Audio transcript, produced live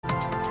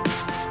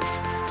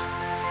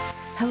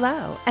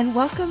Hello, and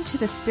welcome to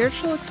the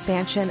Spiritual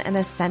Expansion and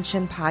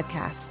Ascension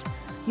Podcast,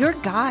 your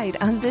guide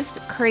on this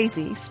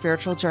crazy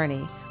spiritual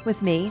journey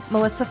with me,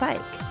 Melissa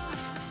Fike.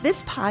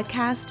 This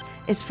podcast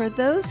is for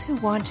those who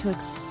want to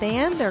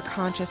expand their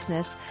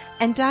consciousness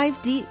and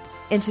dive deep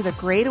into the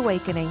Great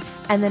Awakening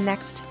and the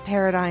next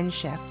paradigm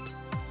shift.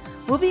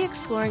 We'll be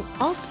exploring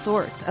all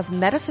sorts of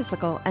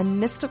metaphysical and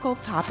mystical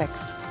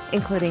topics,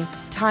 including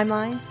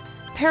timelines,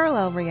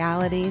 parallel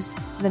realities,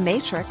 the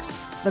Matrix,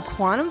 the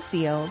quantum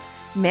field,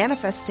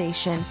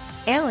 manifestation,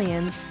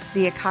 aliens,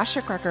 the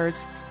Akashic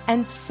Records,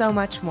 and so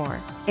much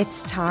more.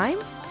 It's time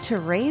to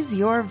raise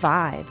your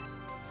vibe.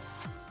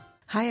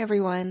 Hi,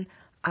 everyone.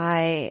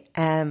 I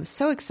am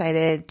so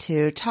excited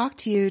to talk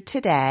to you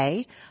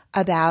today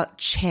about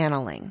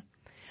channeling.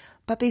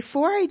 But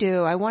before I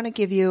do, I want to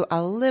give you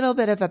a little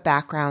bit of a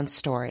background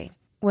story.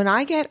 When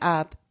I get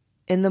up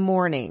in the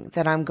morning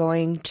that I'm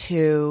going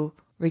to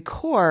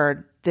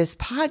record this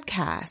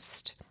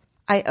podcast,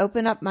 I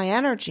open up my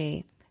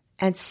energy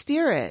and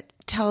Spirit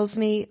tells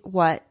me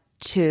what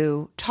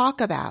to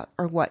talk about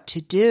or what to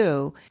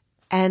do.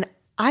 And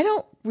I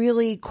don't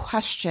really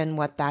question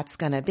what that's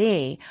going to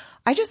be.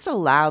 I just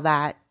allow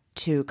that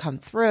to come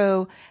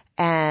through,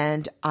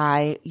 and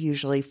I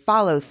usually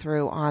follow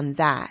through on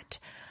that.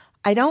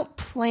 I don't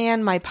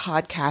plan my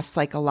podcasts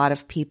like a lot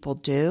of people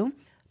do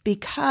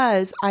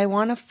because I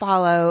want to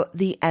follow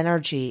the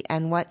energy,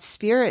 and what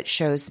Spirit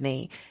shows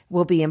me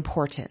will be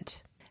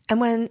important. And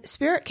when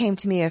Spirit came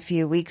to me a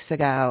few weeks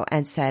ago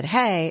and said,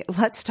 hey,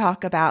 let's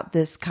talk about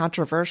this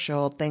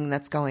controversial thing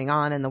that's going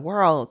on in the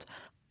world,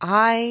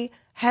 I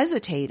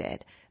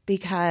hesitated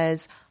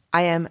because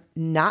I am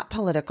not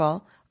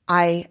political.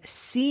 I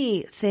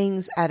see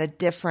things at a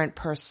different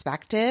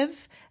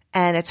perspective,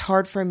 and it's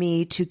hard for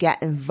me to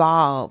get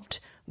involved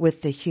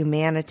with the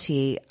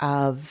humanity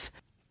of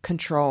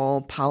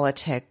control,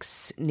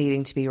 politics,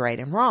 needing to be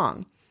right and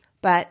wrong.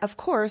 But of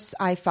course,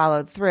 I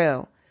followed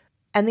through.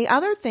 And the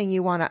other thing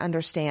you want to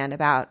understand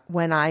about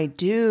when I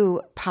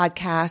do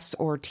podcasts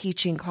or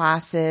teaching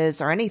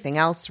classes or anything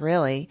else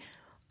really,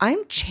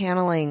 I'm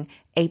channeling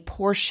a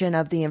portion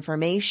of the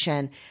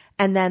information.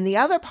 And then the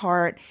other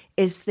part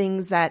is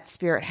things that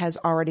Spirit has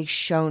already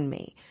shown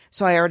me.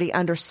 So I already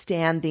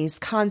understand these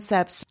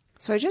concepts.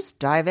 So I just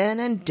dive in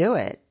and do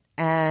it.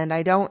 And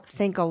I don't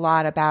think a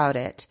lot about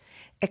it,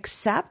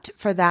 except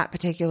for that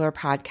particular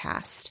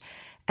podcast.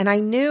 And I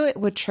knew it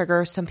would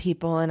trigger some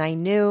people, and I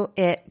knew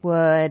it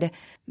would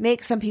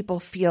make some people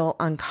feel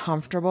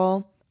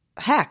uncomfortable.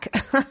 Heck,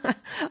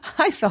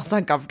 I felt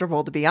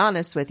uncomfortable, to be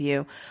honest with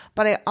you.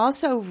 But I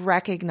also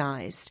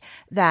recognized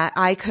that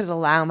I could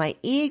allow my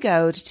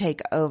ego to take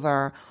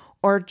over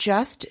or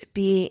just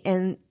be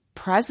in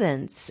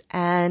presence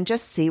and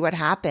just see what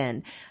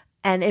happened.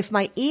 And if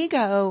my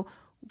ego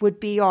would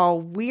be all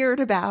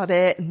weird about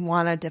it and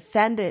want to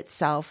defend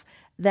itself,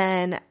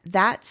 then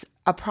that's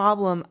a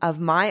problem of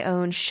my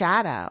own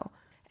shadow.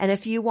 And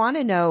if you want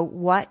to know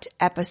what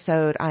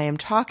episode I am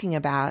talking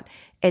about,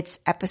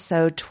 it's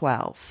episode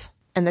 12.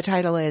 And the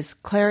title is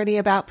Clarity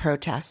About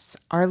Protests,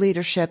 Our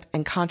Leadership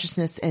and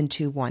Consciousness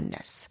into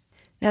Oneness.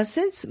 Now,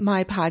 since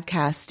my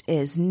podcast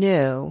is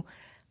new,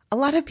 a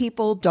lot of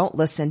people don't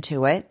listen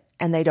to it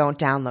and they don't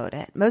download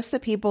it. Most of the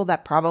people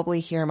that probably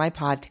hear my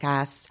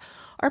podcasts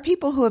are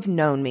people who have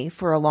known me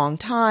for a long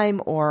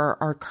time or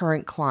are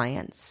current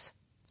clients.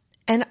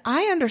 And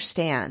I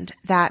understand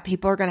that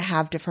people are going to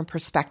have different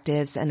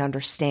perspectives and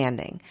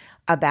understanding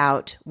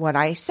about what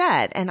I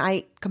said, and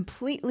I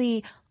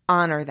completely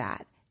honor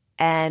that.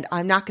 And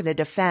I'm not going to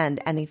defend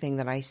anything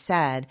that I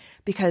said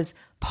because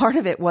part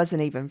of it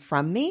wasn't even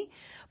from me,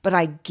 but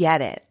I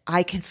get it.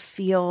 I can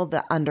feel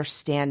the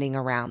understanding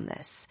around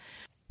this.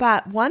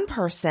 But one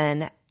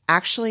person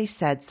actually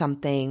said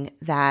something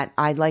that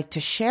I'd like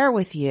to share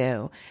with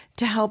you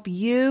to help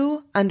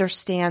you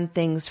understand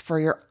things for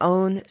your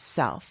own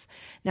self.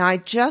 Now, I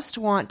just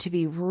want to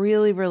be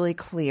really, really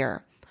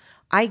clear.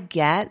 I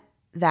get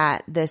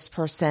that this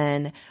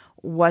person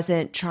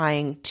wasn't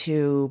trying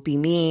to be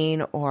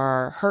mean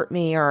or hurt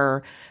me,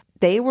 or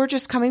they were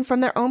just coming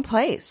from their own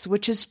place,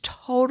 which is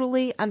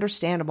totally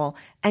understandable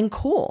and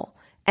cool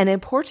and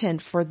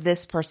important for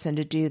this person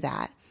to do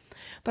that.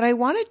 But I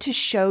wanted to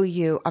show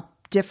you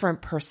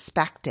different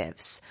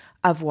perspectives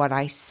of what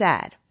I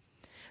said.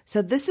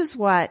 So this is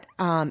what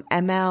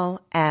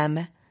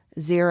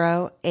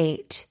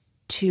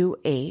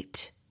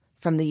MLM0828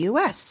 from the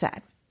US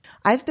said.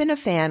 I've been a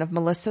fan of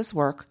Melissa's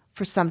work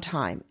for some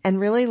time and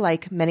really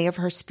like many of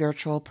her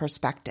spiritual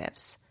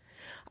perspectives.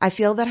 I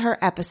feel that her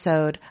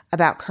episode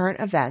about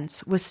current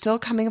events was still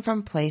coming from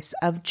a place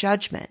of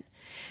judgment.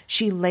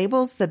 She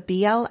labels the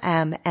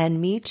BLM and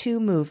Me Too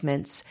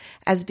movements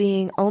as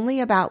being only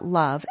about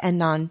love and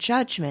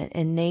non-judgment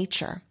in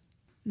nature.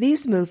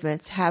 These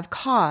movements have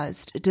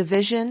caused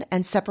division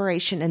and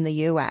separation in the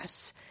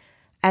U.S.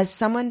 As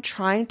someone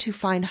trying to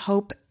find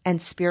hope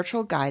and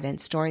spiritual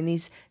guidance during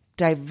these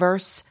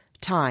diverse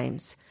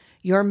times,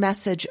 your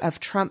message of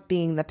Trump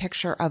being the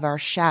picture of our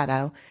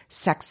shadow,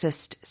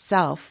 sexist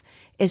self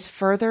is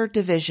further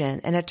division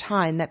in a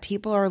time that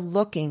people are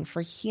looking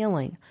for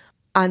healing,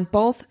 on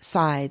both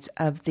sides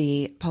of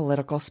the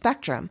political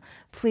spectrum.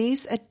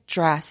 Please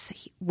address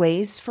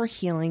ways for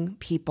healing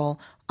people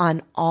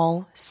on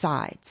all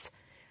sides.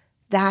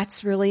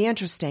 That's really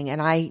interesting,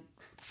 and I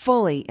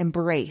fully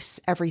embrace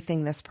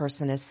everything this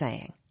person is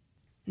saying.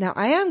 Now,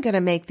 I am going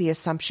to make the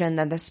assumption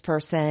that this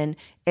person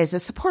is a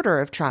supporter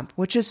of Trump,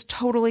 which is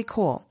totally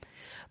cool.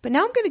 But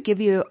now I'm going to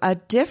give you a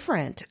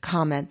different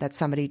comment that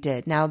somebody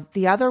did. Now,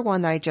 the other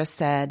one that I just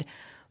said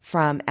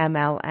from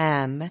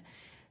MLM,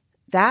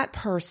 that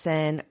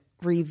person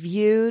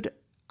reviewed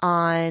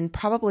on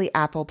probably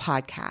Apple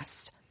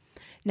Podcasts.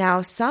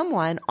 Now,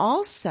 someone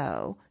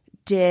also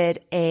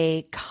did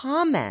a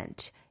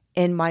comment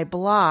in my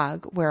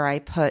blog where I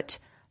put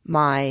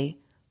my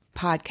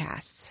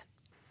podcasts.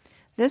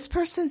 This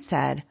person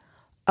said,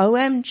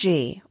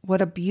 "OMG,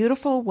 what a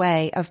beautiful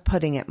way of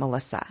putting it,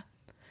 Melissa.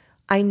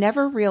 I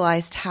never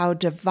realized how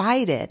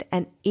divided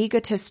and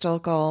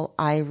egotistical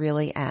I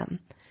really am.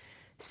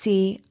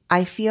 See,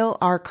 I feel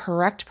our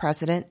correct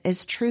president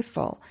is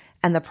truthful,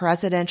 and the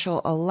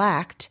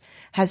presidential-elect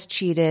has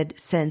cheated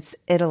since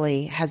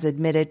Italy has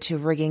admitted to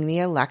rigging the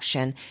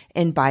election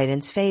in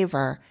Biden's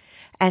favor,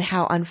 and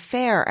how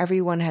unfair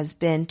everyone has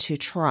been to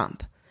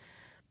Trump."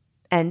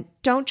 And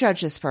don't judge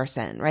this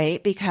person,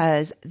 right?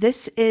 Because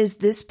this is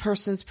this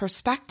person's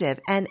perspective,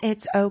 and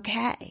it's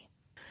okay.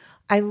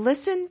 I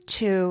listened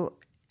to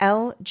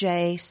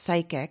LJ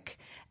Psychic,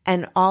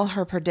 and all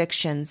her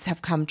predictions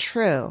have come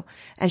true.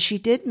 And she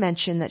did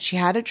mention that she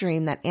had a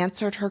dream that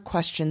answered her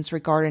questions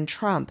regarding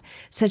Trump,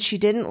 since she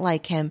didn't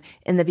like him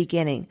in the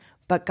beginning.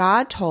 But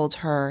God told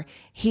her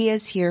he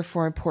is here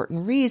for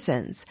important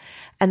reasons,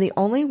 and the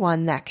only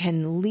one that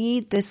can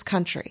lead this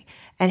country.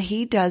 And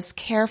he does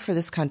care for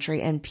this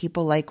country, and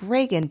people like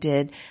Reagan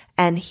did,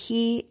 and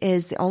he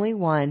is the only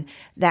one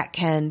that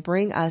can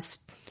bring us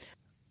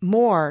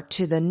more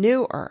to the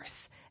new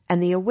earth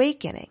and the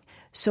awakening.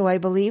 So I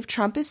believe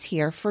Trump is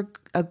here for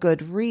a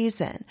good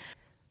reason.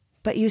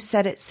 But you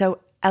said it so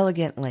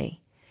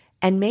elegantly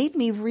and made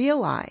me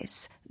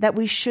realize that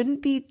we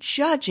shouldn't be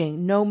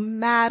judging no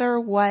matter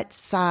what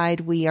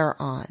side we are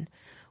on.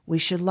 We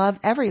should love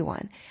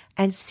everyone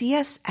and see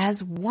us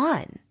as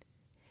one.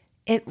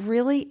 It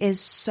really is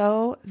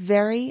so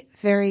very,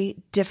 very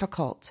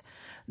difficult,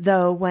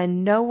 though,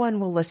 when no one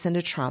will listen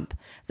to Trump,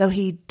 though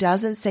he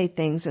doesn't say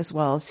things as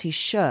well as he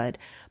should,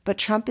 but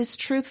Trump is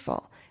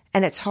truthful,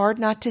 and it's hard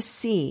not to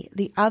see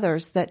the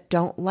others that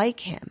don't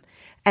like him,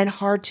 and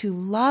hard to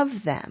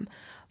love them.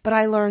 But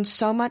I learned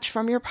so much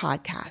from your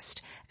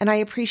podcast, and I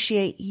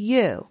appreciate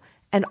you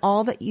and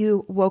all that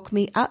you woke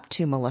me up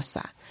to,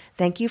 Melissa.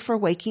 Thank you for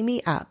waking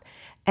me up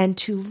and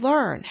to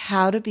learn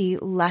how to be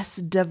less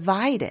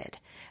divided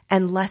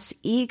and less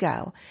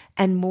ego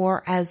and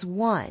more as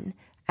one,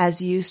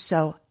 as you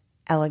so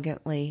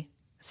elegantly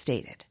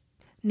stated.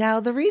 Now,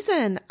 the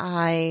reason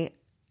I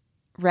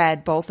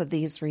read both of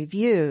these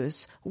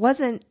reviews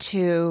wasn't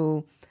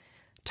to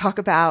talk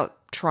about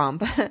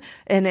Trump,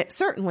 and it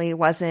certainly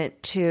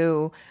wasn't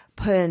to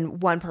put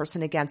one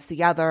person against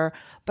the other,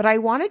 but I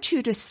wanted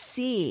you to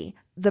see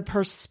the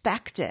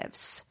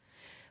perspectives.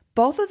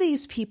 Both of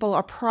these people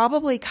are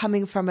probably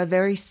coming from a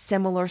very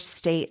similar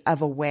state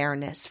of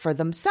awareness for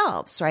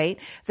themselves, right?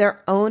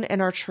 Their own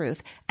inner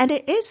truth. And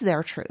it is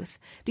their truth,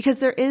 because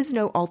there is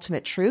no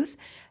ultimate truth.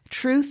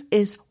 Truth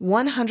is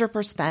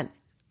 100%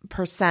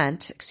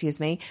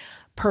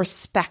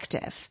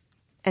 perspective.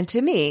 And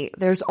to me,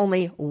 there's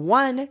only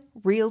one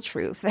real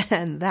truth,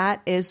 and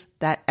that is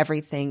that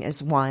everything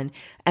is one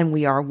and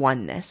we are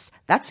oneness.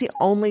 That's the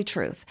only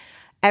truth.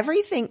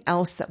 Everything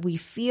else that we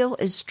feel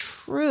is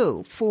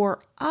true for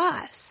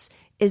us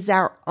is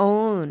our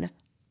own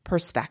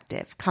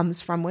perspective,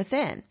 comes from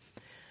within.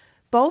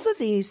 Both of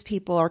these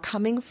people are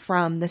coming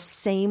from the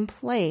same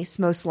place,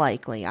 most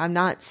likely. I'm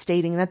not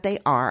stating that they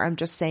are. I'm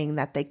just saying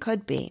that they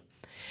could be.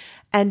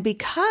 And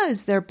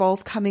because they're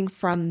both coming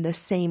from the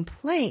same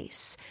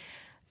place,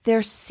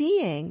 they're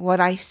seeing what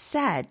I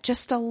said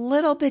just a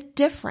little bit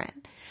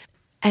different.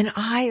 And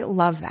I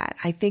love that.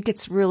 I think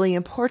it's really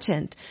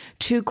important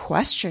to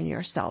question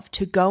yourself,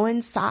 to go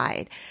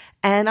inside.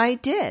 And I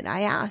did.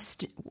 I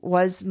asked,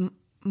 was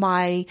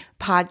my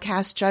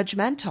podcast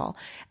judgmental?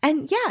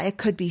 And yeah, it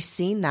could be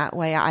seen that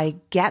way. I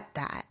get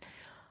that.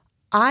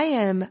 I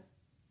am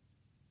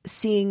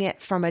seeing it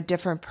from a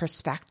different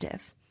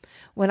perspective.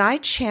 When I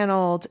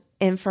channeled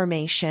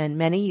information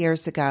many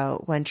years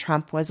ago when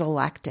Trump was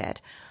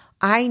elected,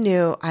 I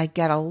knew I'd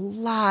get a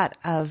lot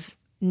of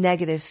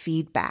negative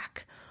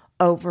feedback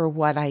over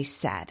what I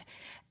said.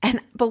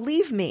 And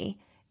believe me,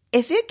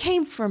 if it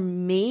came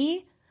from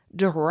me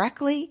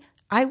directly,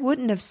 I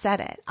wouldn't have said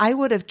it. I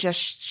would have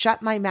just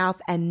shut my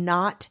mouth and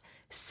not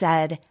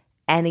said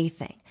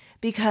anything.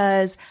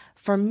 Because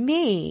for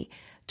me,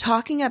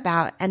 talking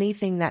about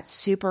anything that's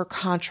super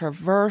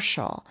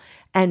controversial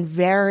and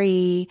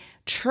very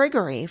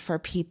triggery for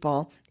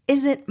people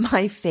isn't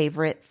my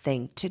favorite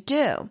thing to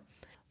do.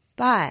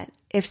 But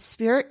if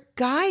Spirit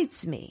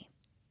guides me,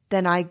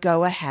 then I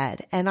go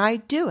ahead and I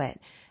do it.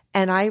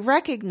 And I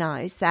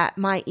recognize that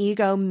my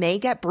ego may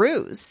get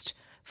bruised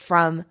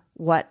from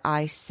what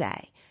I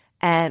say.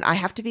 And I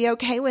have to be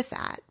okay with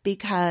that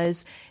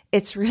because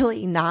it's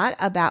really not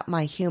about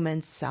my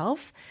human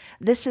self.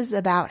 This is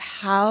about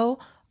how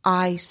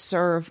I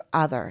serve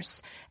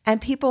others.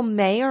 And people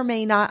may or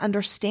may not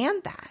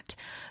understand that.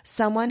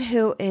 Someone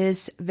who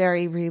is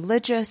very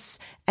religious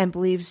and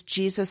believes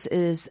Jesus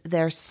is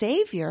their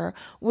savior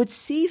would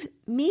see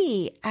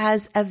me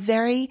as a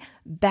very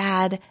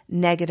bad,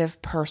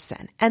 negative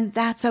person. And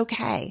that's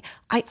okay.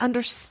 I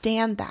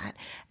understand that.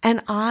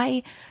 And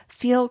I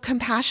feel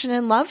compassion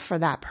and love for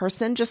that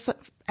person, just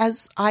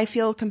as I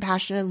feel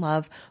compassion and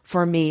love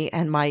for me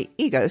and my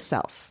ego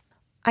self.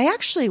 I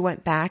actually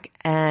went back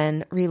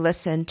and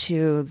re-listened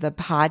to the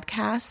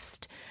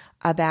podcast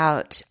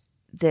about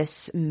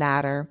this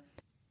matter.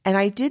 And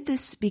I did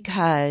this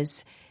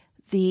because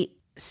the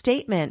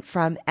statement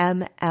from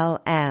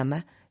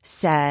MLM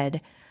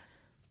said,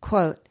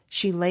 quote,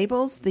 she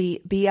labels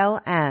the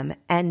BLM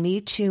and Me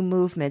Too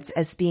movements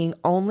as being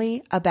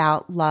only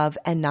about love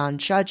and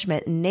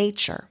non-judgment in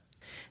nature.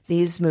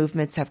 These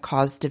movements have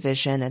caused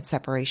division and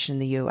separation in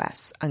the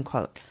U.S.,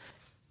 unquote.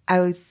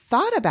 I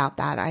thought about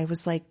that. I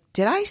was like,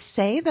 did I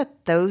say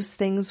that those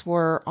things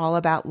were all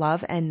about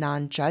love and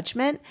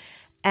non-judgment?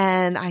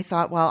 And I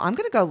thought, well, I'm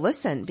going to go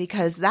listen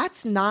because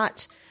that's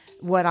not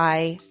what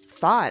I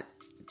thought.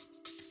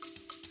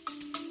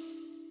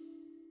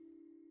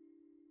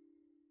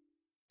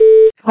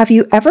 Have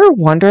you ever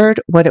wondered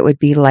what it would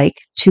be like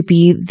to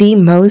be the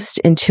most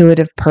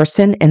intuitive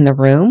person in the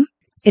room?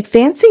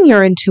 Advancing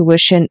your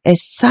intuition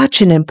is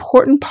such an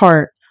important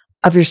part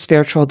of your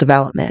spiritual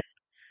development.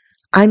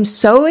 I'm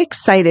so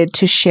excited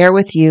to share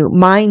with you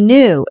my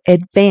new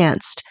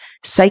advanced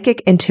psychic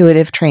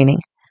intuitive training.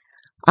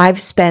 I've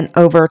spent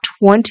over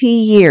 20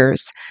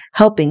 years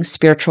helping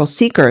spiritual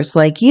seekers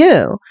like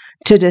you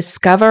to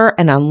discover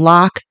and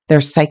unlock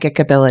their psychic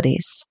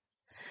abilities.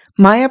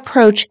 My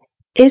approach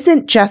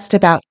isn't just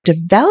about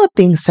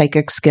developing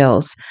psychic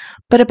skills,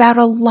 but about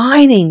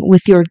aligning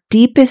with your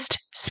deepest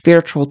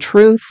spiritual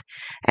truth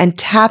and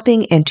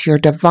tapping into your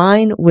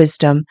divine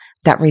wisdom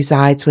that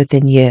resides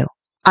within you.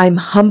 I'm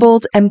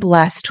humbled and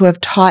blessed to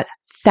have taught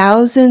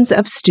thousands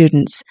of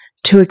students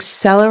to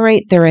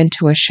accelerate their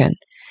intuition.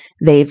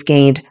 They've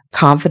gained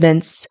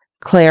confidence,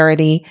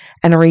 clarity,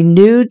 and a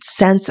renewed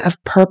sense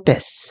of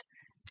purpose.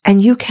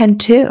 And you can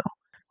too.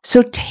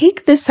 So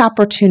take this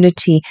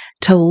opportunity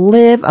to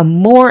live a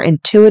more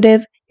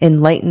intuitive,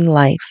 enlightened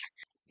life.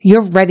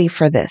 You're ready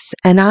for this,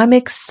 and I'm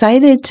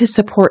excited to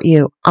support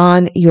you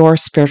on your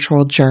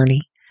spiritual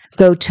journey.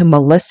 Go to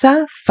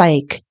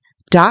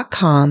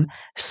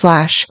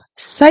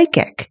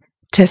melissafike.com/psychic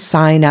to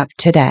sign up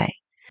today.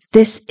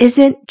 This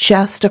isn't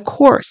just a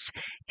course.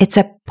 It's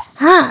a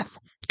path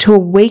to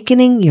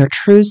awakening your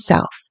true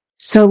self.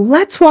 So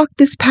let's walk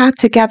this path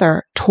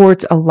together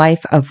towards a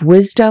life of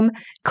wisdom,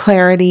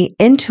 clarity,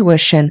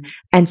 intuition,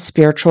 and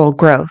spiritual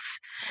growth.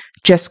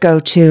 Just go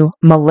to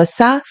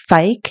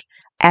melissafike,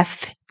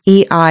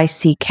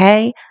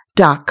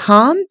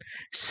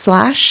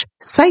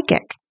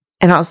 FEICK.com/psychic,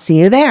 and I'll see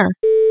you there.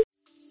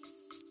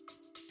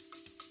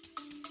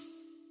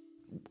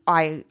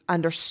 I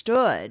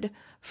understood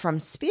from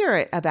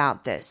Spirit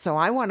about this, so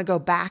I want to go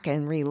back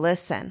and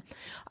re-listen.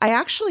 I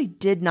actually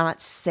did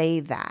not say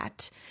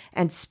that,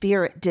 and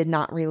Spirit did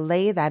not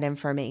relay that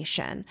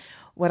information.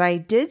 What I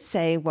did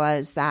say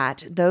was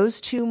that those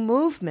two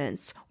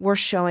movements were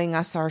showing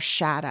us our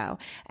shadow,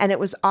 and it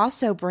was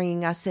also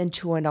bringing us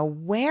into an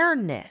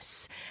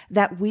awareness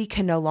that we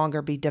can no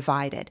longer be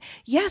divided.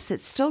 Yes,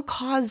 it still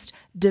caused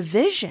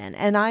division,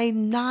 and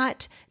I'm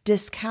not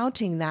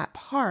discounting that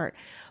part,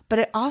 but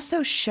it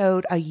also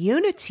showed a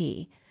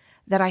unity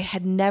that I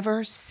had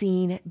never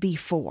seen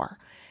before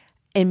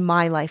in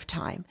my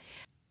lifetime.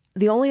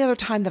 The only other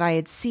time that I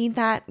had seen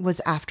that was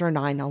after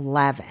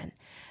 9/11.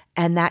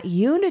 And that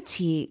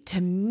unity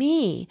to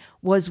me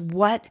was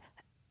what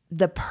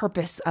the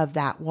purpose of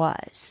that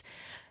was.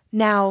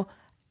 Now,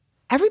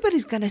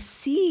 everybody's going to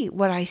see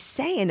what I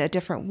say in a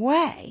different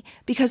way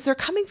because they're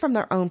coming from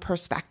their own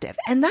perspective.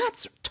 And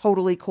that's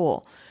totally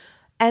cool.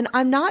 And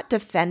I'm not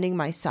defending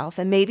myself.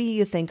 And maybe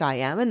you think I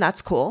am, and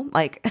that's cool.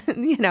 Like,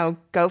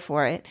 go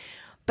for it.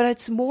 But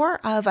it's more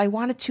of, I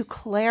wanted to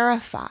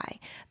clarify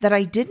that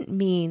I didn't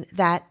mean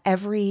that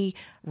every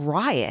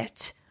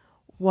riot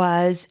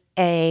was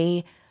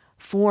a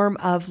form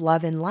of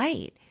love and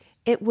light.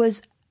 It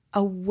was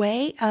a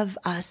way of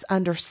us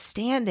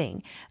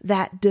understanding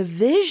that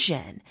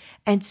division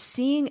and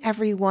seeing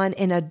everyone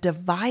in a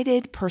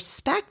divided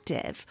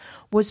perspective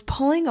was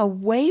pulling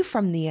away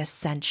from the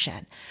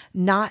ascension,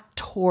 not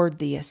toward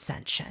the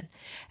ascension.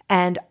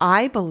 And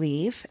I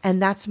believe,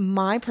 and that's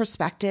my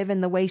perspective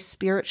and the way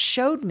Spirit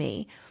showed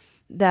me,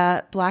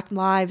 the Black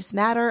Lives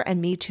Matter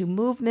and Me Too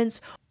movements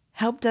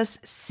helped us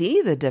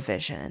see the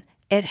division.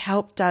 It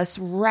helped us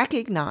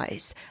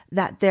recognize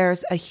that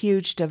there's a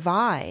huge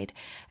divide,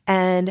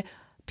 and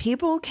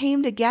people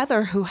came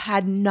together who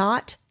had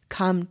not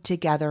come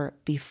together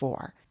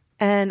before.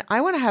 And I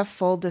want to have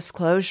full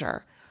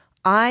disclosure.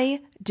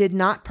 I did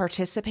not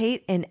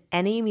participate in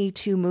any Me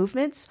Too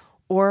movements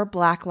or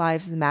Black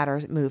Lives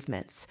Matter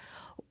movements.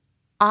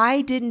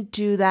 I didn't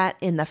do that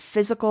in the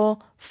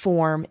physical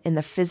form, in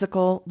the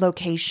physical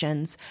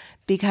locations,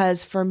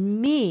 because for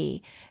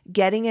me,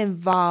 getting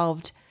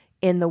involved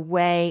in the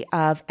way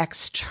of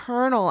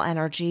external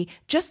energy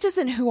just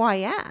isn't who I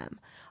am.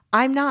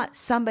 I'm not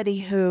somebody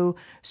who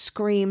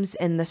screams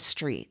in the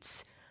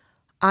streets.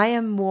 I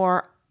am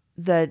more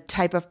the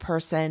type of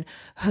person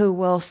who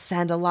will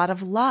send a lot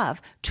of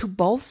love to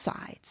both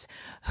sides,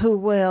 who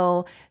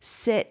will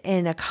sit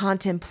in a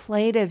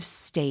contemplative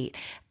state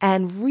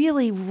and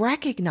really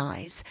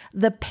recognize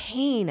the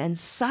pain and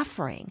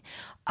suffering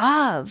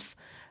of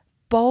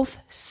both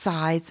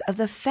sides of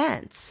the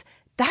fence.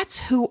 That's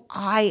who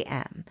I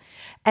am.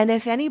 And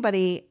if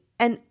anybody,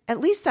 and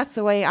at least that's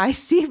the way I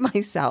see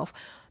myself,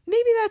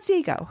 maybe that's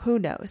ego, who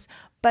knows?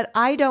 But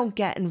I don't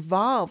get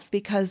involved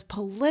because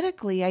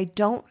politically, I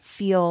don't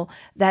feel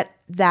that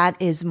that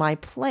is my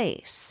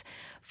place.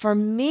 For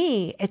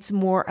me, it's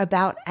more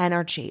about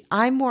energy.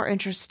 I'm more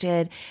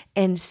interested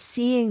in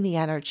seeing the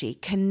energy,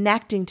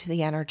 connecting to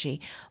the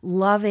energy,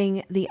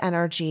 loving the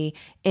energy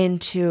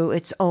into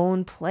its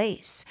own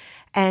place,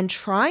 and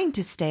trying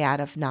to stay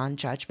out of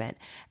non-judgment.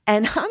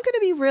 And I'm going to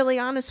be really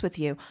honest with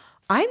you.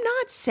 I'm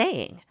not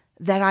saying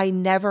that I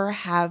never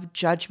have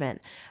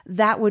judgment.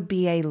 That would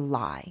be a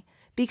lie.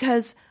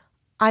 Because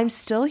I'm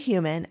still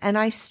human and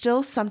I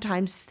still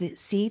sometimes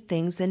see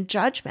things in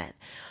judgment.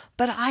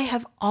 But I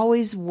have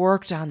always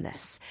worked on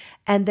this.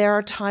 And there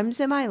are times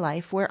in my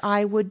life where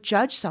I would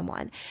judge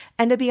someone.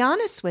 And to be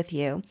honest with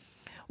you,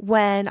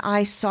 when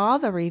I saw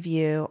the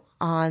review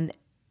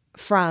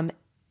from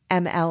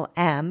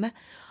MLM,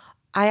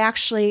 I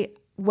actually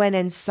went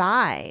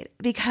inside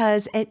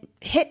because it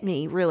hit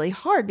me really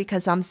hard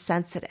because I'm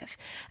sensitive.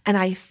 And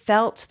I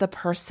felt the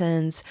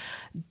person's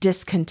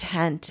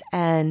discontent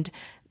and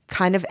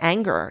kind of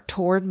anger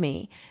toward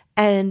me.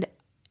 And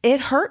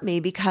it hurt me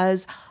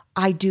because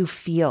I do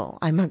feel.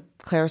 I'm a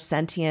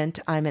clairsentient,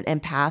 I'm an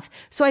empath,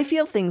 so I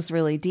feel things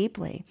really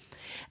deeply.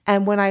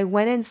 And when I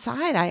went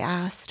inside, I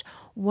asked,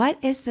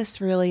 what is this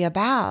really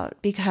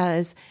about?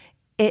 Because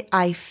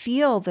I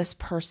feel this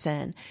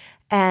person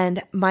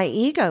and my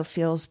ego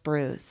feels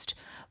bruised.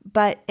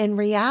 But in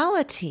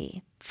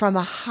reality, from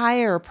a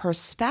higher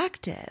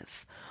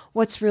perspective,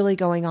 what's really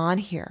going on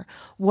here?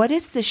 What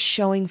is this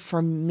showing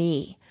for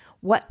me?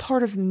 What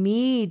part of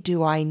me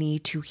do I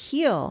need to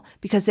heal?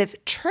 Because if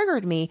it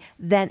triggered me,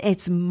 then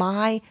it's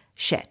my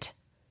shit.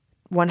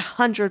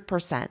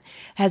 100%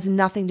 has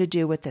nothing to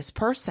do with this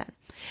person.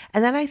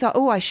 And then I thought,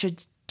 I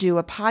should do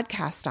a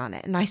podcast on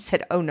it. And I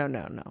said,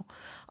 no.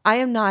 I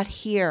am not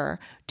here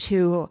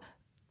to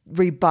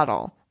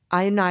rebuttal.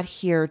 I am not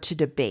here to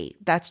debate.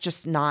 That's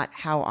just not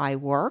how I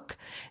work.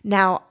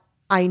 Now,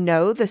 I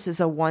know this is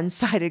a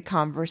one-sided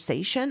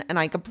conversation, and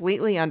I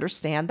completely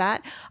understand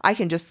that. I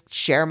can just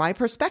share my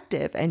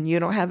perspective, and you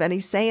don't have any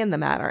say in the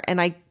matter.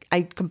 And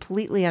I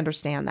completely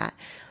understand that.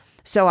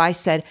 So I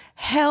said,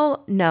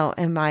 hell no,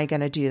 am I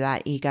going to do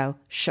that, ego?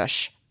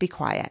 Shush, be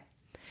quiet.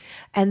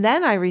 And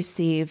then I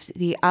received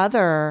the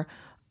other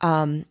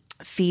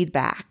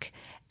feedback.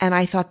 And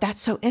I thought,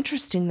 that's so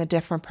interesting, the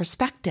different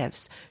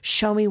perspectives.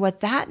 Show me what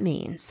that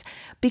means.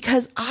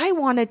 Because I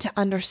wanted to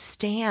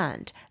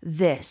understand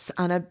this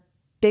on a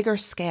bigger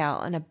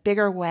scale, in a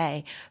bigger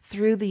way,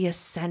 through the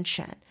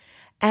ascension.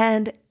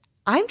 And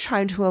I'm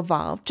trying to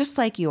evolve, just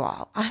like you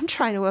all. I'm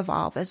trying to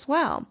evolve as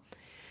well.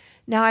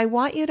 Now, I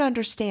want you to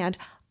understand,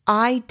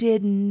 I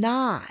did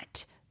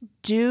not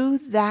do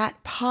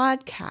that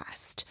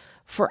podcast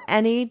for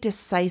any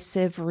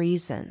decisive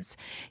reasons.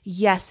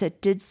 Yes, it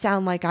did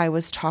sound like I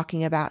was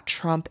talking about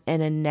Trump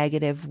in a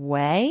negative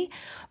way,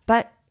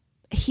 but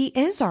he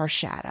is our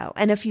shadow.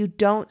 And if you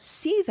don't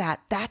see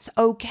that, that's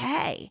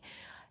okay.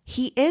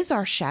 He is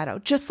our shadow,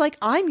 just like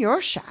I'm your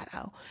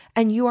shadow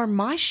and you are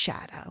my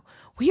shadow.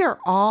 We are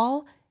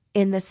all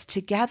in this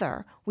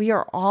together. We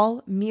are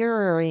all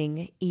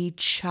mirroring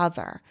each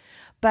other.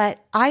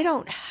 But I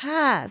don't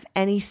have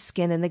any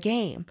skin in the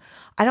game.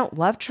 I don't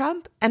love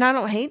Trump and I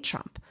don't hate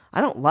Trump.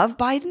 I don't love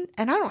Biden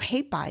and I don't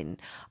hate Biden.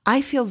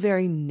 I feel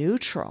very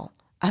neutral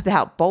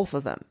about both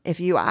of them. If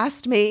you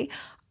asked me,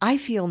 I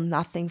feel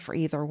nothing for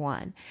either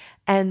one.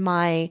 And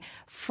my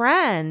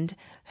friend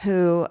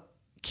who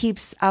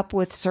keeps up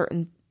with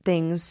certain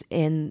things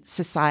in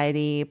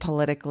society,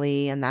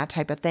 politically, and that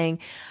type of thing,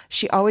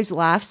 she always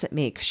laughs at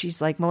me because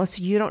she's like,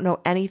 Melissa, you don't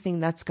know anything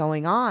that's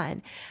going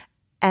on.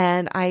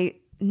 And I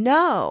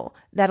know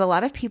that a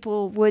lot of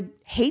people would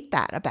hate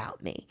that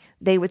about me.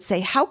 They would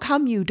say, how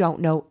come you don't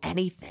know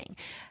anything?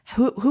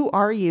 Who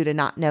are you to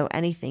not know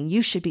anything?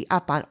 You should be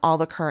up on all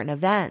the current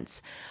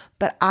events.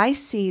 But I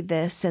see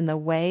this in the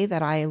way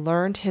that I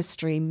learned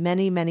history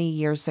many, many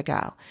years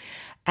ago.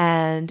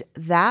 And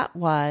that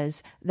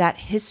was that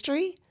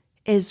history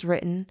is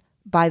written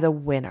by the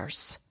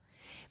winners.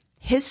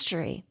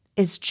 History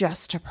is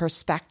just a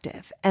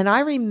perspective. And I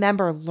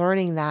remember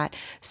learning that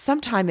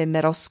sometime in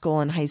middle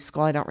school and high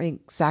school. I don't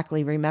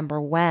exactly remember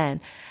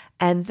when.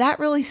 And that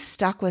really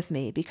stuck with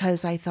me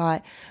because I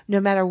thought, no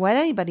matter what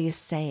anybody is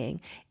saying,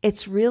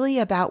 it's really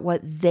about what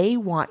they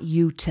want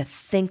you to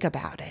think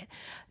about it,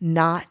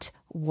 not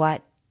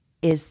what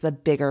is the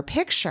bigger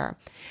picture.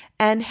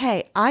 And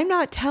hey, I'm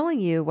not telling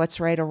you what's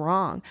right or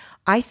wrong.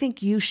 I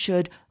think you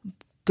should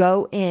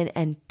go in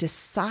and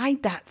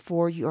decide that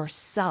for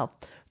yourself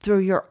through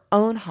your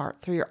own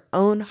heart, through your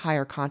own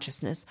higher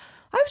consciousness.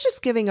 I was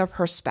just giving a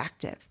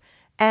perspective,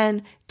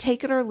 and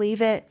take it or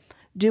leave it,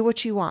 do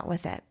what you want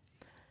with it.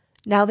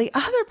 Now, the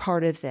other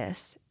part of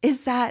this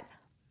is that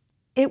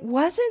it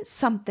wasn't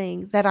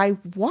something that I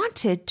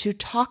wanted to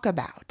talk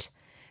about,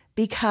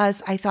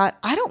 because I thought,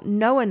 I don't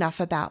know enough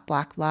about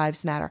Black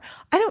Lives Matter.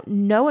 I don't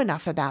know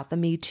enough about the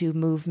Me Too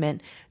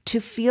movement to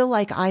feel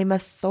like I'm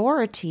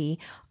authority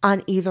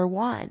on either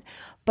one.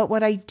 But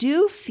what I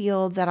do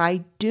feel that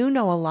I do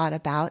know a lot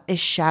about is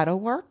shadow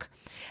work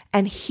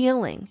and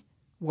healing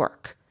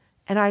work.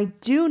 And I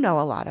do know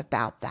a lot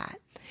about that.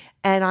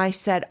 And I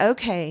said,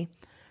 okay,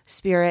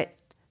 Spirit,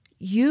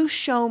 you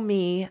show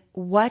me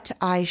what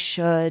I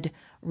should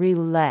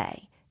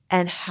relay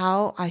and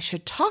how I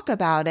should talk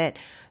about it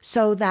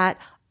so that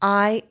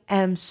I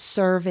am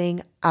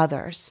serving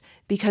others.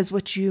 Because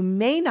what you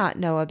may not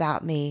know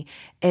about me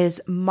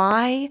is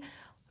my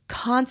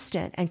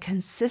constant and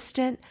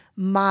consistent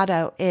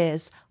motto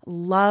is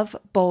love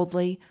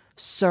boldly,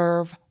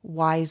 serve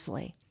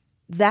wisely.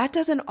 That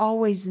doesn't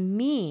always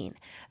mean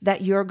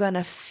that you're going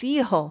to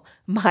feel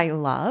my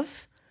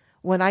love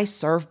when I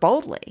serve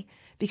boldly,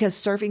 because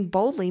serving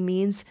boldly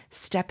means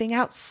stepping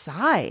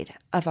outside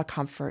of a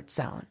comfort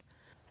zone.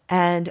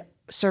 And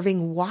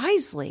serving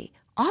wisely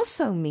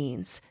also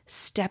means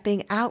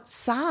stepping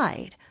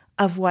outside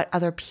of what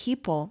other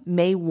people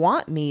may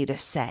want me to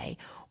say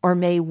or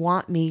may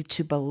want me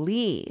to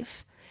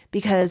believe,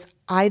 because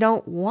I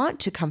don't want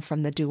to come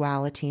from the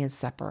duality and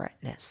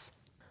separateness.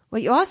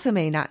 What you also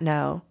may not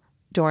know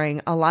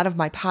during a lot of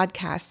my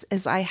podcasts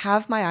is I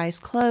have my eyes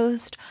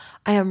closed.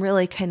 I am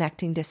really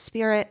connecting to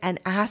Spirit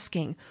and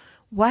asking,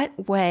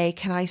 what way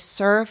can I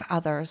serve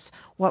others?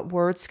 What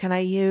words can I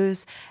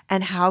use?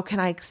 And how can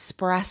I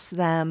express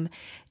them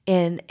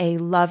in a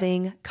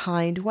loving,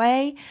 kind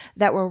way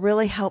that will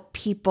really help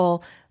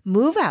people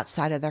move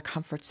outside of their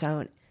comfort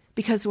zone?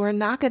 Because we're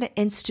not going to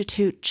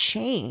institute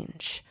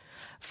change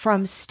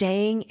from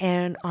staying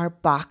in our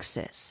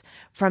boxes,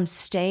 from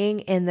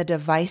staying in the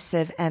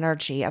divisive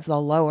energy of the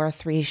lower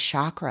three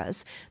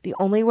chakras. The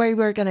only way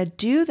we're going to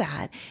do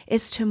that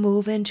is to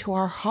move into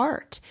our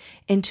heart,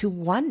 into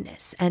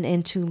oneness, and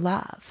into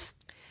love.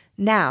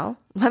 Now,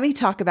 let me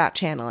talk about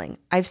channeling.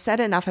 I've said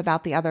enough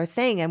about the other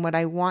thing, and what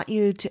I want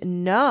you to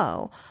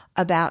know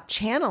about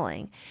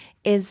channeling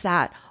is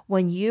that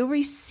when you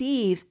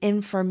receive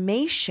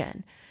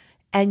information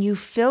and you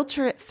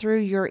filter it through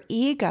your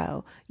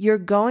ego, you're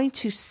going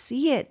to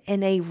see it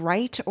in a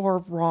right or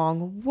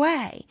wrong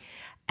way.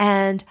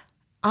 And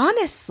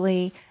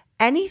honestly,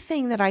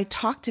 anything that I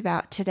talked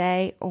about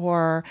today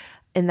or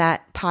in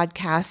that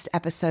podcast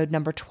episode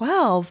number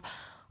 12,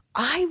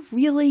 I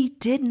really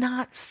did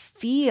not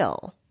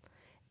feel,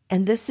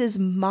 and this is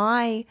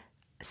my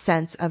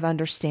sense of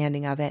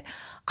understanding of it,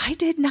 I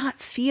did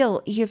not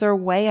feel either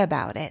way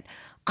about it.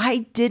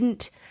 I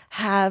didn't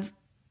have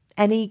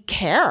any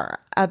care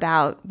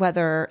about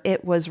whether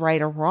it was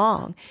right or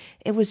wrong.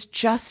 It was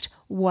just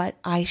what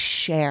I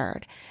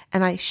shared.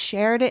 And I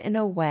shared it in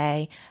a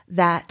way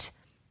that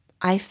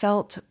I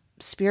felt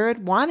Spirit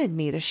wanted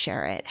me to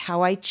share it,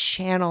 how I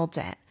channeled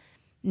it.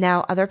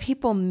 Now, other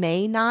people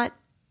may not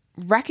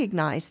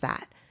recognize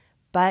that,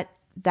 but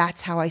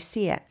that's how I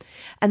see it.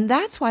 And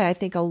that's why I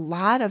think a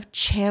lot of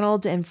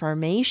channeled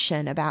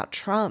information about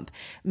Trump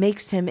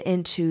makes him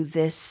into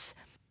this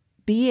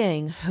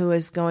being who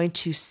is going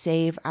to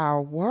save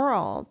our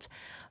world.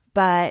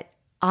 But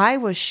I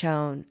was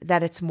shown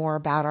that it's more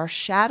about our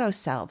shadow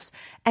selves.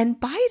 And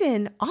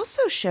Biden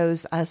also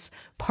shows us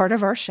part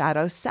of our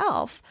shadow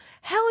self.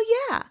 Hell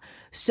yeah.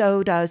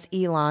 So does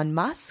Elon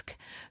Musk.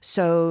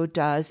 So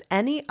does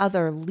any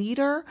other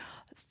leader,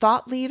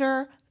 thought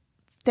leader.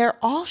 They're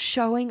all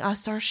showing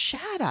us our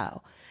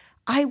shadow.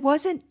 I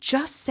wasn't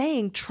just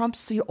saying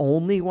Trump's the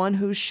only one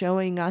who's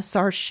showing us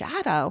our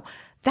shadow.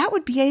 That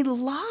would be a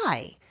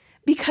lie.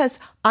 Because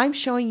I'm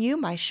showing you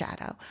my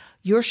shadow.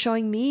 You're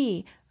showing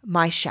me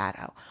my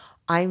shadow.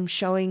 I'm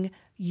showing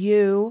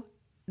you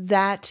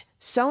that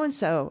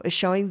so-and-so is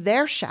showing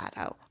their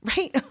shadow,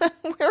 right?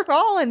 We're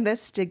all in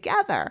this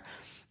together.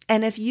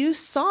 And if you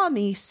saw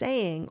me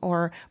saying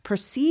or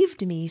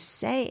perceived me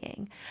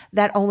saying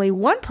that only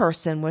one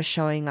person was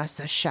showing us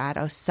a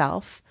shadow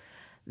self,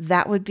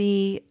 that would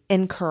be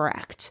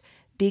incorrect,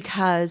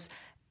 because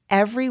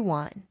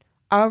everyone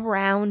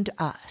around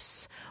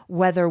us,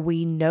 whether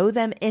we know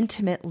them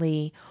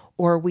intimately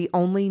or we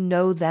only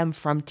know them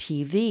from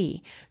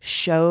TV,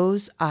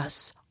 shows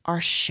us our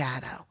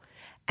shadow.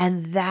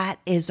 And that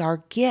is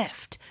our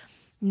gift.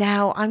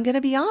 Now, I'm going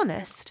to be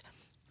honest.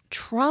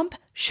 Trump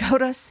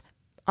showed us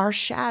our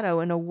shadow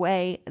in a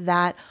way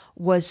that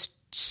was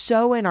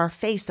so in our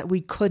face that we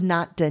could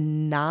not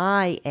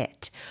deny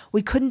it.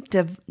 We couldn't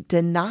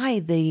deny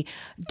the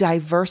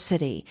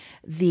diversity,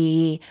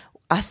 the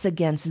us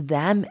against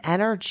them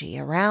energy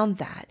around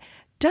that.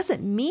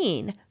 Doesn't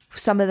mean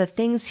some of the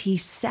things he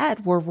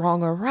said were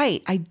wrong or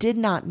right. I did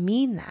not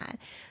mean that,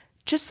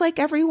 just like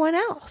everyone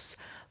else.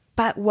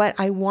 But what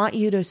I want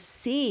you to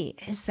see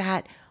is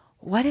that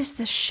what is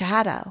the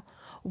shadow?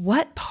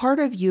 What part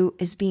of you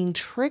is being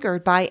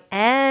triggered by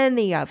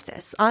any of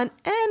this on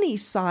any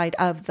side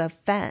of the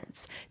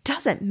fence?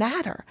 Doesn't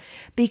matter,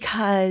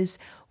 because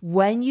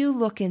when you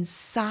look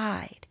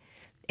inside,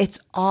 it's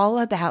all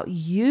about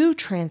you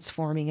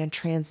transforming and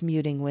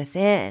transmuting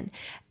within,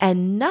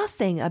 and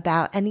nothing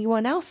about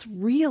anyone else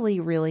really,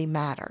 really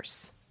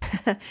matters.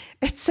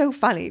 It's so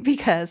funny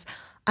because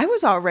I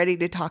was all ready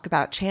to talk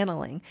about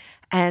channeling,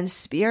 and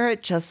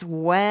Spirit just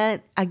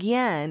went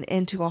again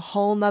into a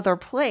whole nother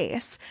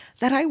place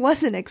that I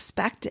wasn't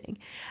expecting.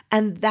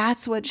 And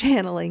that's what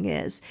channeling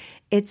is.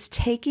 It's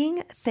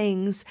taking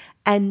things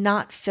and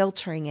not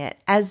filtering it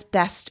as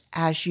best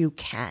as you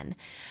can.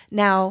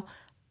 Now,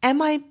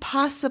 am I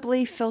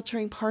possibly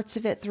filtering parts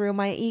of it through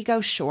my ego?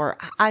 Sure.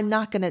 I'm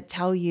not going to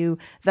tell you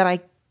that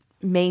I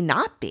may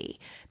not be,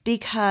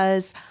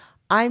 because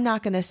I'm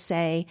not going to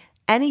say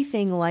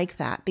anything like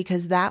that,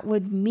 because that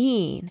would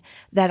mean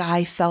that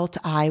I felt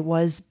I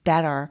was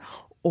better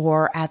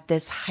or at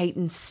this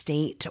heightened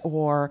state,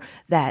 or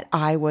that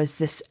I was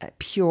this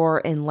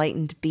pure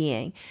enlightened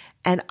being.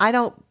 And I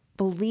don't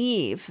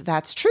believe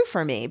that's true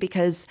for me,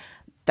 because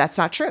that's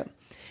not true.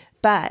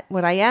 But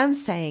what I am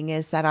saying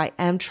is that I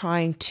am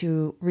trying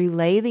to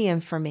relay the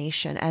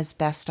information as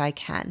best I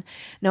can.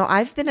 Now,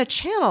 I've been a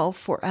channel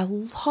for a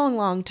long,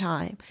 long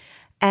time,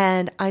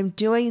 and I'm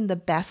doing the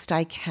best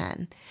I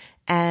can.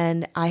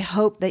 And I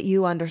hope that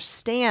you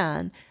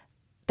understand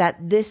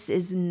that this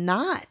is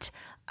not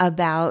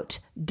about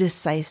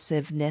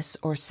decisiveness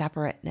or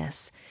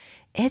separateness.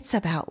 It's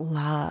about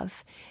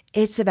love.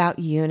 It's about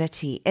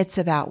unity. It's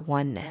about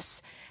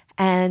oneness.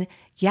 And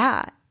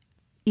yeah,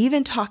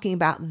 even talking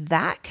about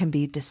that can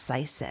be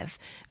decisive,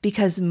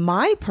 because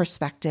my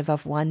perspective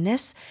of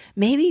oneness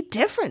may be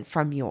different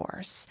from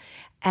yours.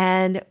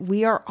 And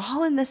we are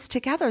all in this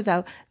together,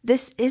 though.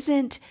 This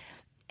isn't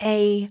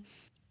a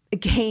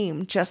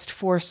game just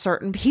for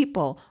certain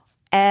people.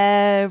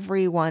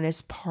 Everyone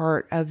is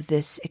part of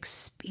this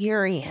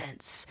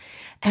experience.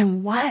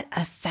 And what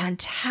a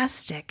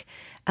fantastic,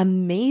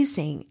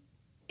 amazing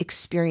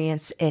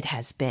experience it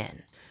has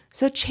been.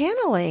 So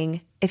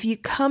channeling, if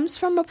it comes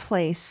from a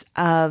place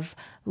of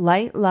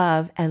light,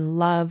 love, and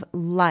love,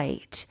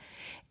 light,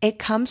 it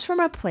comes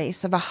from a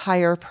place of a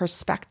higher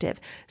perspective,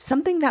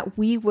 something that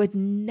we would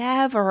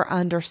never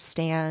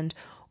understand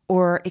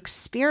or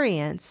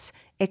experience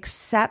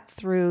except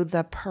through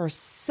the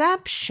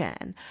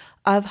perception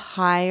of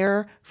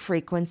higher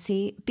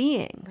frequency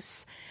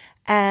beings.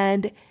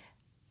 And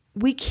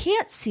we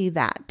can't see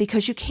that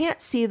because you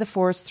can't see the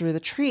forest through the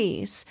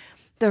trees.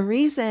 The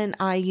reason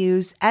I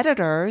use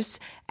editors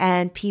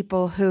and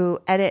people who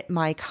edit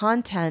my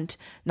content,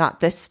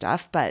 not this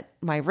stuff, but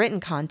my written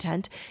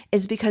content,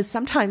 is because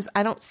sometimes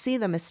I don't see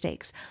the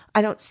mistakes.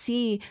 I don't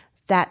see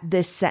that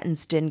this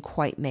sentence didn't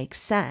quite make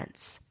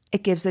sense.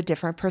 It gives a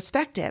different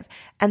perspective.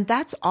 And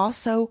that's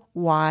also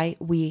why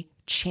we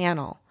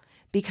channel,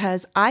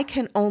 because I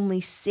can only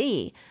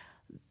see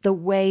the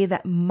way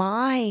that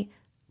my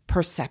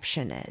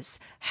perception is,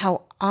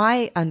 how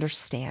I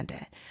understand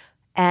it.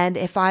 And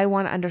if I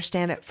want to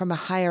understand it from a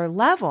higher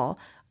level,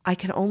 I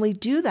can only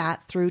do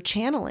that through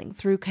channeling,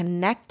 through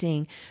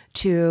connecting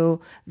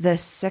to the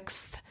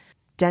sixth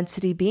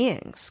density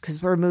beings,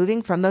 because we're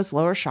moving from those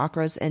lower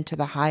chakras into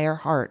the higher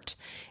heart,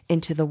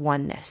 into the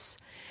oneness.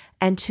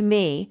 And to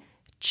me,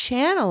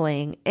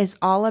 channeling is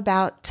all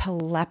about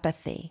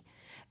telepathy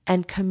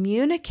and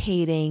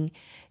communicating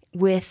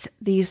with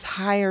these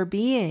higher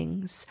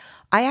beings.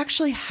 I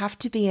actually have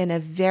to be in a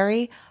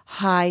very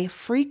high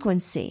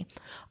frequency.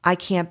 I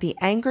can't be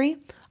angry.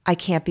 I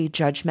can't be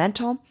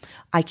judgmental.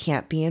 I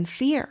can't be in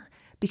fear.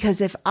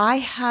 Because if I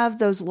have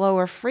those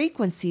lower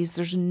frequencies,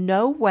 there's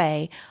no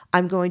way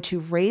I'm going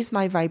to raise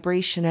my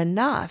vibration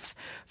enough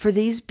for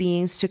these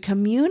beings to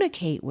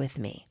communicate with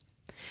me,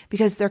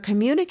 because they're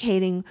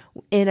communicating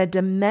in a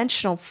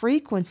dimensional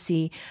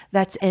frequency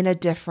that's in a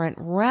different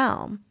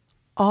realm.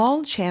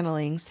 All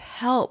channelings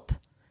help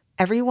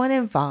everyone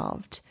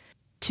involved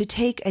to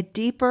take a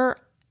deeper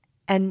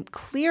and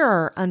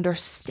clearer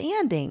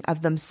understanding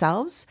of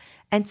themselves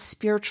and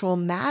spiritual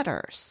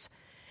matters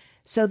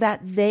so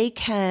that they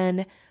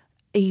can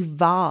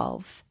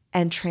evolve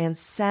and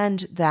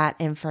transcend that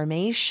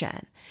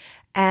information.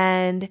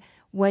 And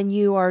when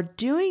you are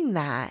doing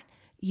that,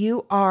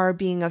 you are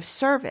being of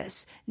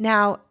service.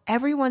 Now,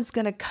 everyone's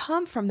going to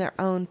come from their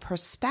own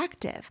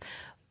perspective.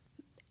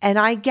 And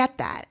I get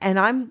that. And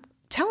I'm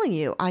telling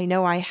you, I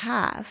know I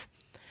have.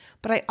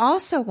 But I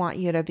also want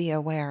you to be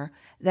aware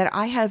that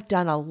I have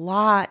done a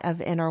lot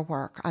of inner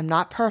work. I'm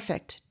not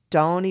perfect.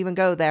 Don't even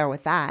go there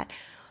with that.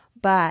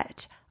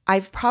 But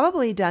I've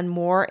probably done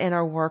more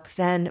inner work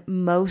than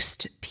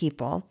most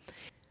people.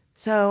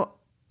 So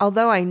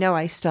although I know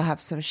I still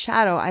have some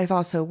shadow, I've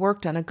also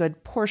worked on a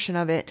good portion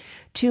of it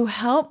to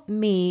help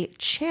me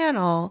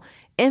channel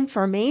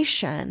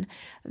information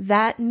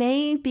that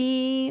may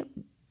be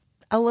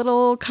a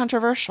little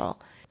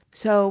controversial.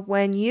 So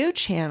when you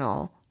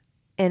channel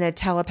in a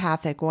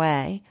telepathic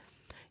way,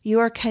 you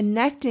are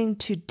connecting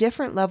to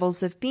different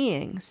levels of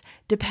beings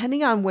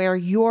depending on where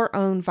your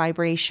own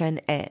vibration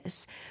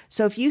is.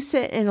 So if you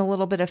sit in a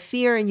little bit of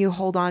fear and you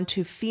hold on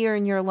to fear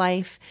in your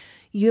life,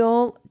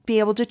 you'll be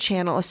able to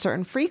channel a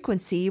certain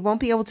frequency. You won't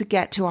be able to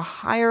get to a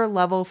higher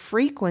level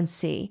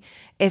frequency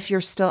if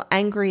you're still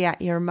angry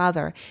at your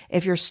mother,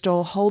 if you're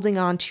still holding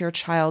on to your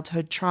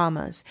childhood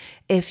traumas,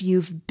 if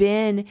you've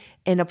been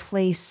in a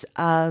place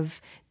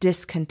of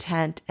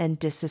discontent and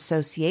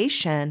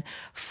disassociation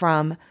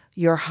from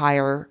your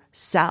higher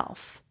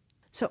self.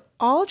 So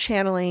all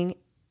channeling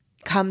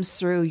comes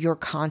through your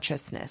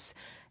consciousness,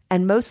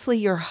 and mostly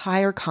your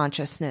higher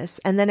consciousness,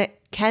 and then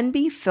it can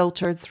be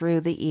filtered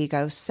through the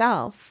ego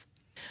self.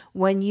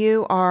 When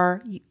you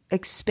are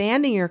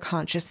expanding your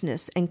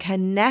consciousness and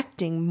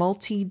connecting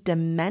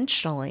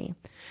multidimensionally,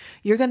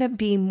 you're going to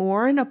be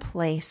more in a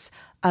place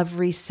of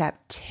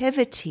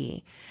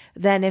receptivity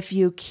than if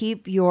you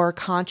keep your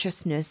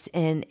consciousness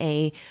in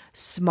a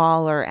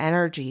smaller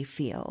energy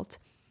field.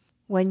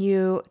 When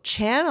you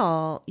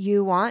channel,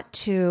 you want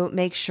to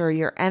make sure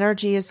your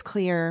energy is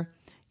clear,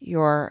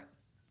 your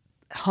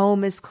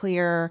home is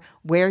clear,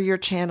 where you're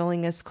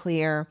channeling is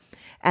clear,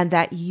 and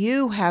that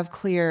you have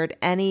cleared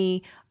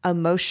any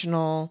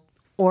emotional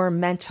or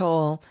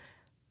mental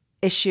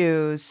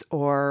issues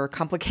or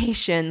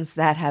complications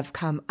that have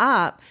come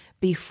up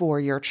before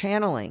you're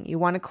channeling. You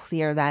want to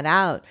clear that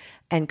out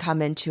and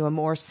come into a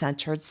more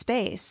centered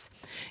space.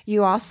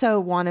 You also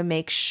want to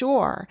make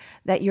sure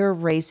that you're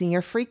raising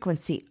your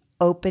frequency,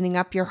 opening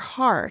up your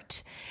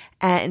heart,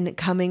 and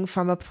coming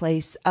from a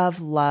place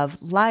of love,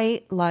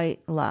 light,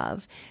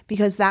 love,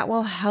 because that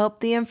will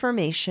help the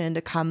information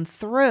to come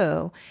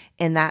through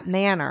in that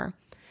manner.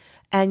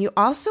 And you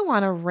also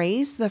want to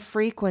raise the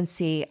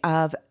frequency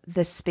of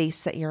the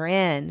space that you're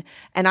in.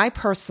 And I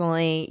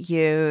personally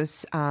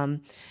use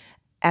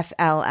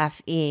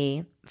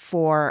FLFE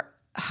for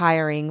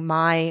hiring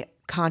my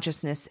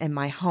consciousness in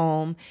my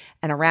home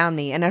and around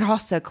me. And it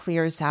also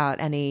clears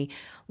out any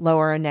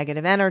lower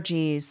negative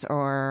energies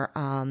or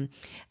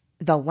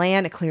the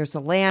land. It clears the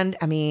land.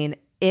 I mean,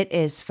 it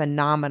is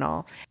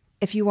phenomenal.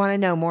 If you want to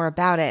know more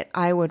about it,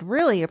 I would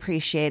really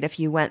appreciate if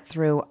you went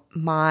through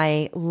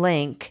my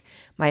link,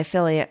 my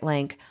affiliate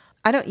link.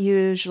 I don't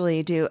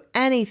usually do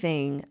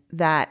anything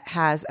that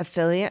has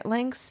affiliate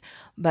links,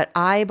 but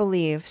I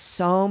believe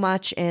so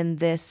much in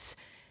this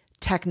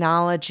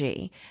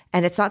technology,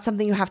 and it's not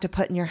something you have to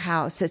put in your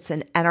house. It's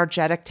an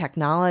energetic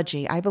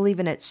technology. I believe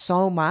in it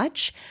so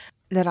much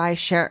that I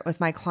share it with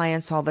my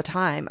clients all the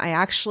time. I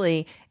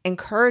actually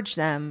encourage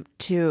them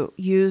to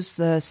use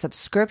the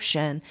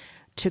subscription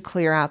to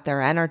clear out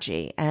their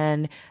energy,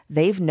 and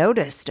they've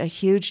noticed a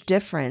huge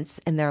difference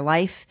in their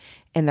life,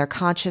 in their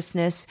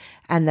consciousness,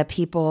 and the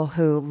people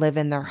who live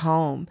in their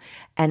home.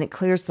 And it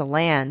clears the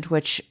land,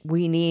 which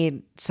we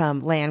need some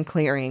land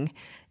clearing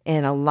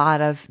in a lot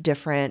of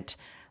different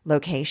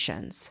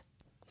locations.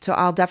 So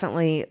I'll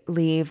definitely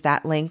leave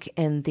that link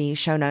in the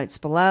show notes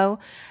below,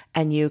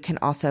 and you can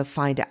also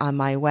find it on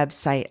my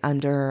website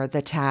under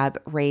the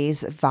tab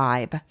Raise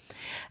Vibe.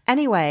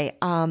 Anyway,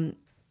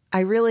 I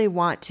really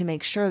want to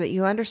make sure that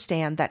you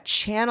understand that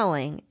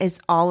channeling is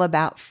all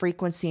about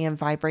frequency and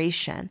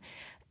vibration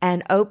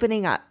and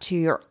opening up to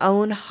your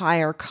own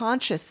higher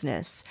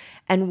consciousness.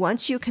 And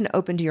once you can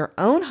open to your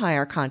own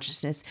higher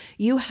consciousness,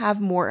 you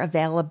have more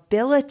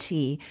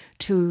availability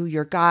to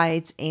your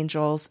guides,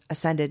 angels,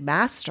 ascended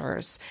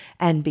masters,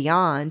 and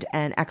beyond,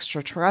 and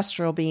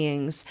extraterrestrial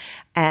beings,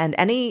 and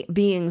any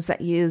beings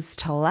that use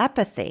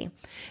telepathy,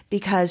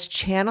 because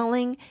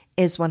channeling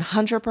is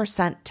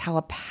 100%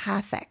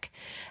 telepathic.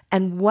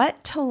 And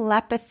what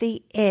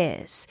telepathy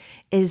is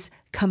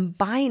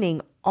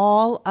combining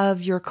all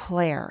of your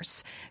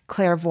clairs: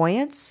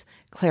 clairvoyance,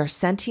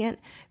 clairsentient,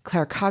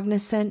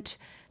 claircognizant,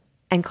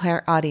 and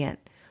clairaudient.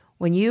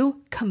 When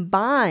you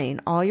combine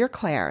all your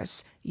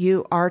clairs,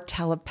 you are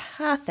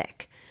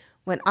telepathic.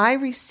 When I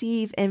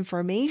receive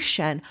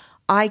information,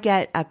 I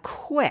get a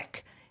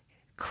quick,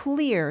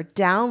 clear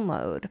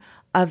download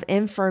of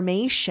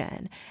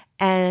information,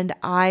 and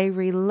I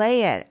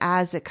relay it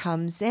as it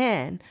comes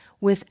in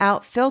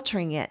without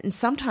filtering it. And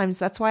sometimes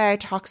that's why I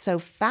talk so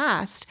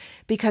fast,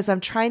 because I'm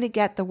trying to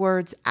get the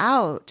words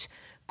out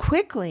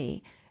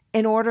quickly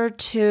in order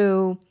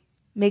to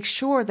make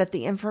sure that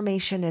the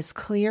information is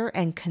clear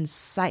and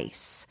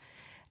concise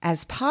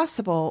as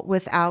possible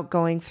without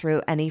going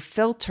through any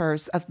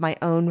filters of my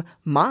own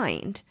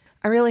mind.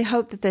 I really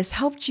hope that this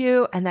helped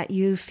you and that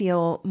you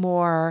feel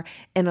more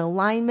in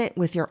alignment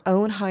with your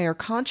own higher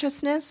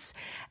consciousness.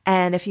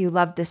 And if you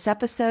loved this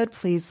episode,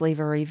 please leave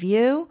a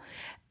review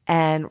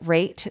and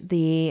rate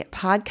the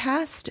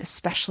podcast,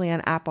 especially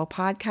on Apple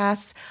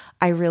Podcasts.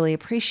 I really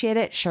appreciate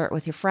it. Share it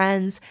with your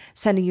friends.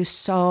 Sending you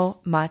so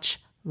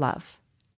much love.